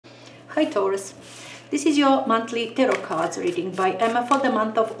Hi Taurus, this is your monthly tarot cards reading by Emma for the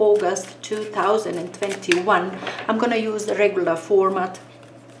month of August 2021. I'm going to use the regular format,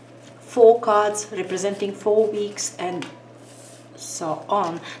 4 cards representing 4 weeks and so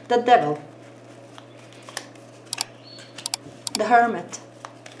on. The Devil, the Hermit,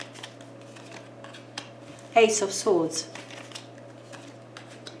 Ace of Swords,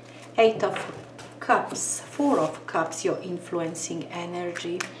 8 of Cups, 4 of Cups, your influencing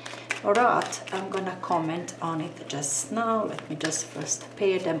energy. Alright, I'm gonna comment on it just now. Let me just first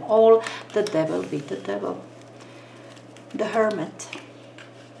pair them all. The Devil with the Devil, the Hermit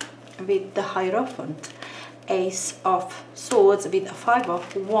with the Hierophant, Ace of Swords with the 5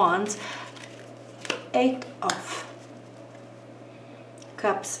 of Wands, 8 of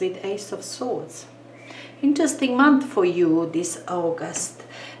Cups with Ace of Swords. Interesting month for you this August.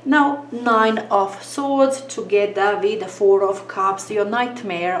 Now 9 of Swords together with the 4 of Cups, your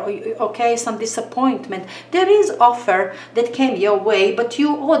nightmare, okay, some disappointment. There is offer that came your way, but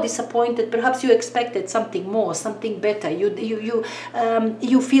you are disappointed. Perhaps you expected something more, something better. You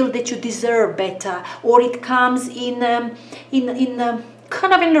feel that you deserve better, or it comes in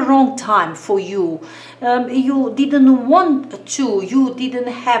kind of in the wrong time for you. You didn't want to, you didn't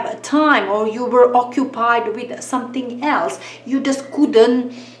have time, or you were occupied with something else. You just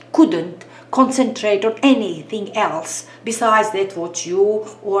couldn't concentrate on anything else besides that what you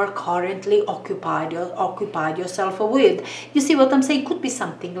are currently occupied yourself with. You see what I'm saying? Could be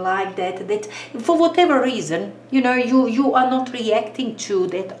something like that, that for whatever reason, you know, you are not reacting to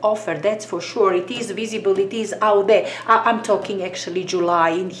that offer. That's for sure. It is visible, it is out there. I'm talking actually July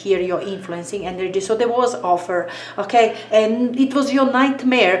in here, your influencing energy. So there was offer, okay, and it was your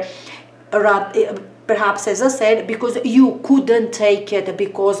nightmare, perhaps, as I said, because you couldn't take it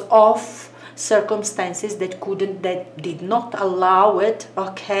because of circumstances that did not allow it,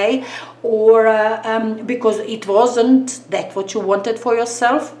 okay, or because it wasn't that what you wanted for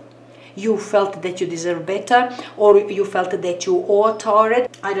yourself. You felt that you deserve better, or you felt that you are tired.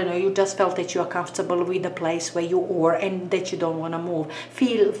 I don't know, you just felt that you are comfortable with the place where you are and that you don't want to move.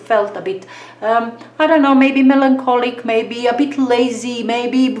 Felt a bit, I don't know, maybe melancholic, maybe a bit lazy,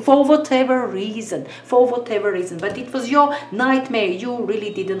 maybe for whatever reason. But it was your nightmare. You really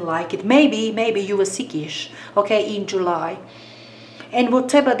didn't like it. Maybe you were sickish, okay, in July. And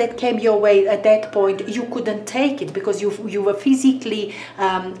whatever that came your way at that point, you couldn't take it because you were physically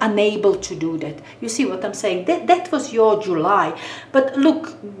unable to do that. You see what I'm saying? That was your July. But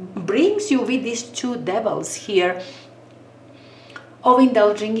look, brings you with these 2 devils here of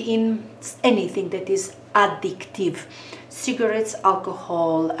indulging in anything that is addictive. Cigarettes,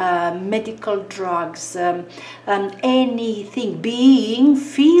 alcohol, medical drugs, anything,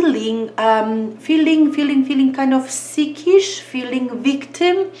 feeling kind of sickish, feeling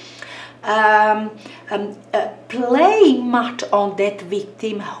victim, playing much on that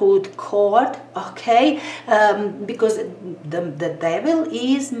victimhood card, okay, because the devil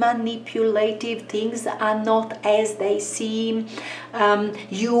is manipulative. Things are not as they seem.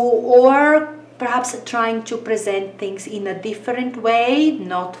 You are perhaps trying to present things in a different way,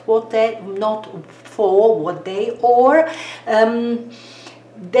 not for what they are.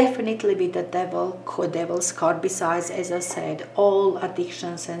 Definitely with the devil's card, besides, as I said, all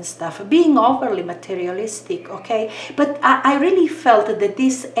addictions and stuff, being overly materialistic, okay. But I really felt that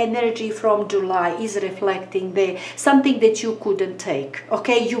this energy from July is reflecting something that you couldn't take,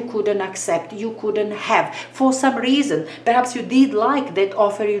 okay, you couldn't accept, you couldn't have for some reason. Perhaps you did like that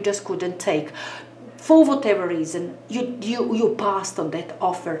offer, you just couldn't take. For whatever reason, you passed on that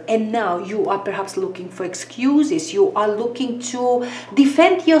offer, and now you are perhaps looking for excuses. You are looking to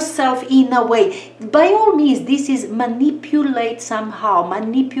defend yourself in a way. By all means, this is manipulate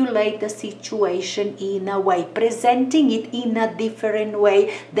the situation in a way, presenting it in a different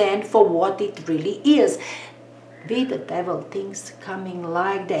way than for what it really is. With the devil, things coming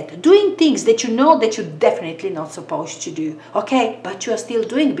like that, doing things that you know that you're definitely not supposed to do, okay, but you are still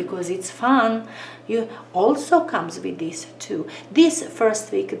doing because it's fun. You also comes with this too. This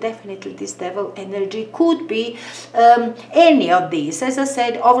first week, definitely this devil energy could be any of these, as I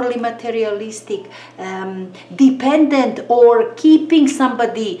said, overly materialistic, dependent, or keeping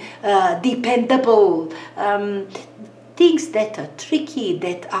somebody dependable, things that are tricky,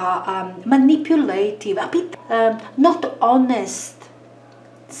 that are manipulative, a bit not honest,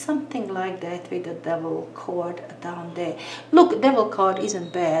 something like that with the devil card down there. Look, devil card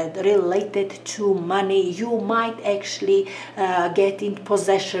isn't bad, related to money. You might actually get in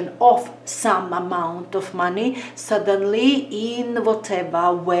possession of some amount of money suddenly, in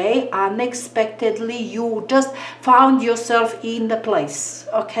whatever way, unexpectedly. You just found yourself in the place,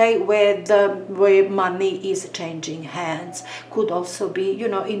 okay, where money is changing hands. Could also be, you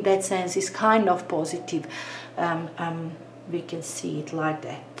know, in that sense is kind of positive. We can see it like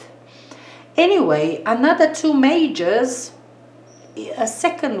that. Anyway, another two majors, a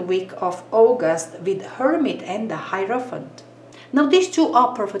second week of August with Hermit and the Hierophant. Now these two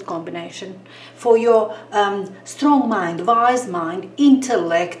are perfect combination for your strong mind, wise mind,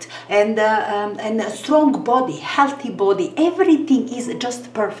 intellect, and a strong body, healthy body. Everything is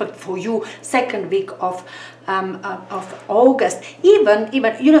just perfect for you. Second week of August. Even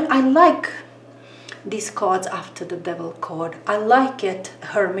you know, I like these cards after the devil card. I like it,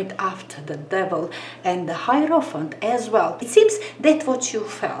 Hermit after the devil, and the Hierophant as well. It seems that's what you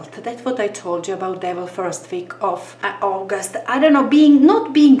felt. That's what I told you about devil first week of August. I don't know,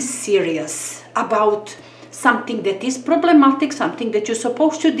 not being serious about something that is problematic, something that you're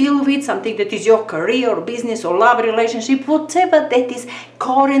supposed to deal with, something that is your career or business or love relationship, whatever that is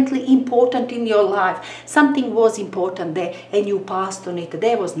currently important in your life. Something was important there and you passed on it.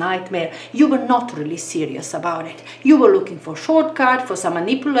 There was nightmare. You were not really serious about it. You were looking for shortcut, for some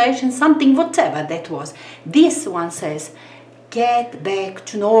manipulation, something, whatever that was. This one says, get back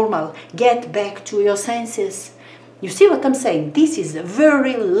to normal, get back to your senses. You see what I'm saying? This is a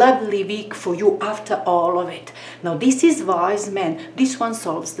very lovely week for you after all of it. Now this is wise man. This one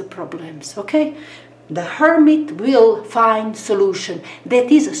solves the problems, okay? The Hermit will find solution.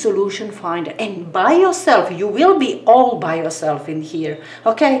 That is a solution finder. And by yourself, you will be all by yourself in here,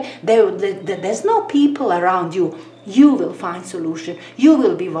 okay? There's no people around you. You will find solution. You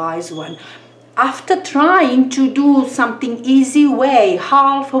will be wise one. After trying to do something easy way,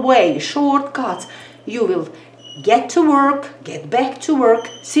 halfway, shortcuts, you will get to work, get back to work,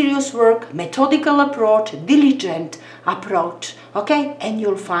 serious work, methodical approach, diligent approach, okay? And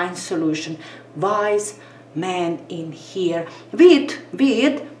you'll find solution. Wise man in here. With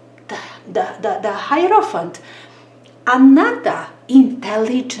the Hierophant, another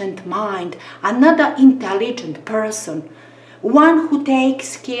intelligent mind, another intelligent person, one who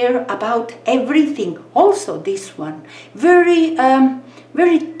takes care about everything. Also this one, very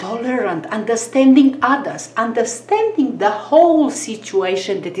tolerant, understanding others, understanding the whole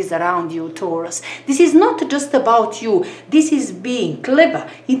situation that is around you, Taurus. This is not just about you. This is being clever,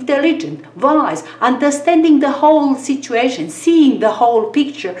 intelligent, wise, understanding the whole situation, seeing the whole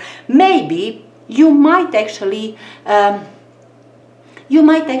picture. Maybe you might actually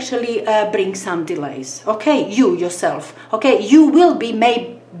bring some delays, okay? You yourself, okay? You will be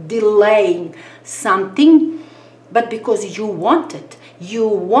maybe delaying something, but because you want it. You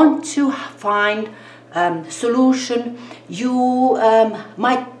want to find solution. You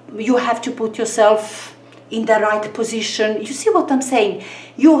have to put yourself in the right position. You see what I'm saying?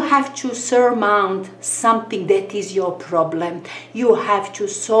 You have to surmount something that is your problem. You have to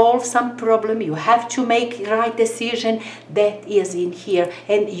solve some problem. You have to make right decision that is in here,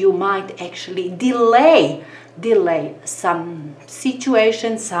 and you might actually delay some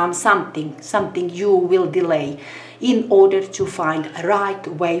situation, something you will delay in order to find a right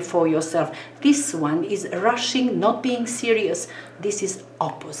way for yourself. This one is rushing, not being serious. This is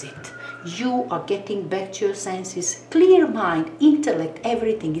opposite. You are getting back to your senses, clear mind, intellect,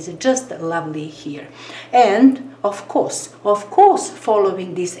 everything is just lovely here. And of course,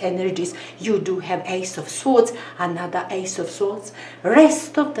 following these energies, you do have Ace of Swords, another Ace of Swords.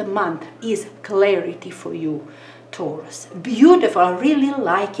 Rest of the month is clarity for you, Taurus. Beautiful, I really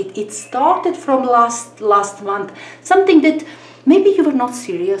like it. It started from last month, something that maybe you were not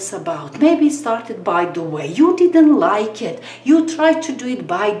serious about. Maybe it started by the way. You didn't like it. You tried to do it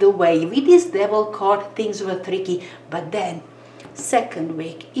by the way. With this devil card, things were tricky. But then, second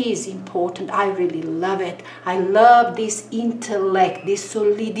week is important. I really love it. I love this intellect, this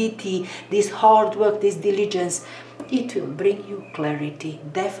solidity, this hard work, this diligence. It will bring you clarity.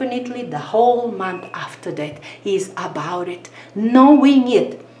 Definitely the whole month after that is about it. Knowing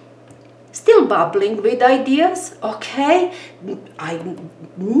it. Still bubbling with ideas, okay?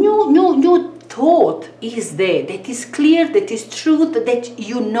 New thought is there, that is clear, that is truth, that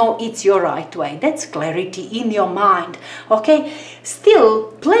you know it's your right way. That's clarity in your mind, okay?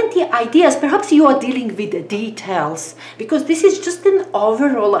 Still, plenty of ideas. Perhaps you are dealing with the details, because this is just an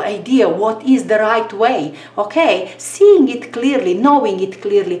overall idea, what is the right way, okay? Seeing it clearly, knowing it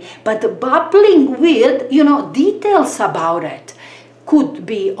clearly, but bubbling with, details about it. could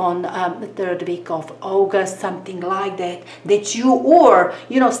be on the third week of August, something like that, that you are,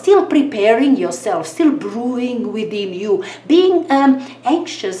 still preparing yourself, still brewing within you, being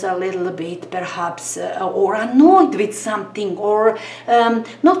anxious a little bit perhaps, or annoyed with something, or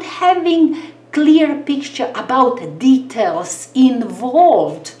not having clear picture about details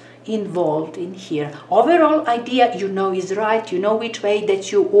involved in here. Overall idea is right, which way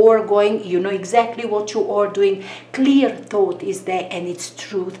that you are going, exactly what you are doing. Clear thought is there, and it's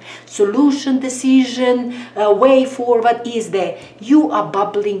truth. Solution, decision, way forward is there. You are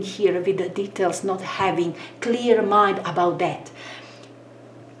bubbling here with the details, not having clear mind about that.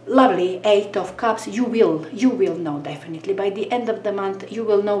 Lovely Eight of Cups. You will know definitely by the end of the month. You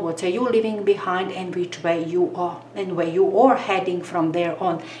will know what are you leaving behind and which way you are and where you are heading from there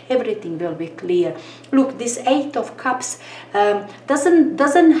on. Everything will be clear. Look, this Eight of Cups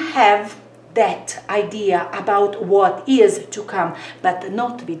doesn't have that idea about what is to come, but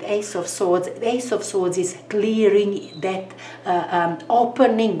not with Ace of Swords. Ace of Swords is clearing that,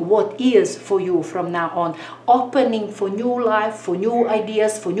 opening what is for you from now on, opening for new life, for new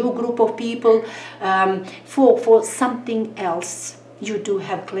ideas, for new group of people, for something else. You do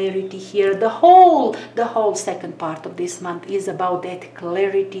have clarity here. The whole second part of this month is about that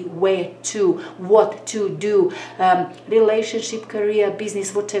clarity, where to, what to do, relationship, career,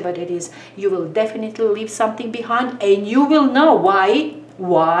 business, whatever it is. You will definitely leave something behind, and you will know why,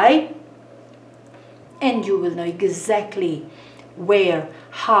 and you will know exactly where,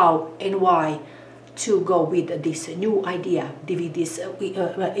 how, and why to go with this new idea, with this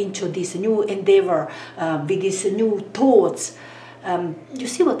into this new endeavor, with these new thoughts. You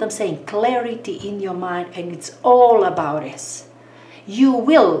see what I'm saying? Clarity in your mind, and it's all about this. You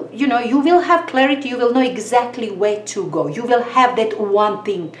will have clarity. You will know exactly where to go. You will have that one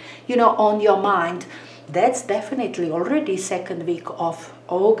thing, on your mind. That's definitely already second week of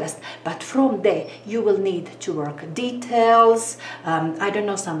August. But from there, you will need to work details, I don't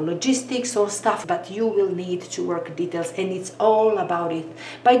know, some logistics or stuff, but you will need to work details, and it's all about it.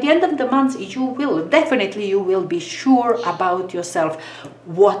 By the end of the month, you will be sure about yourself,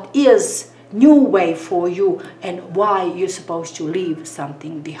 what is new way for you and why you're supposed to leave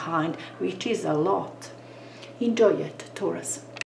something behind, which is a lot. Enjoy it, Taurus.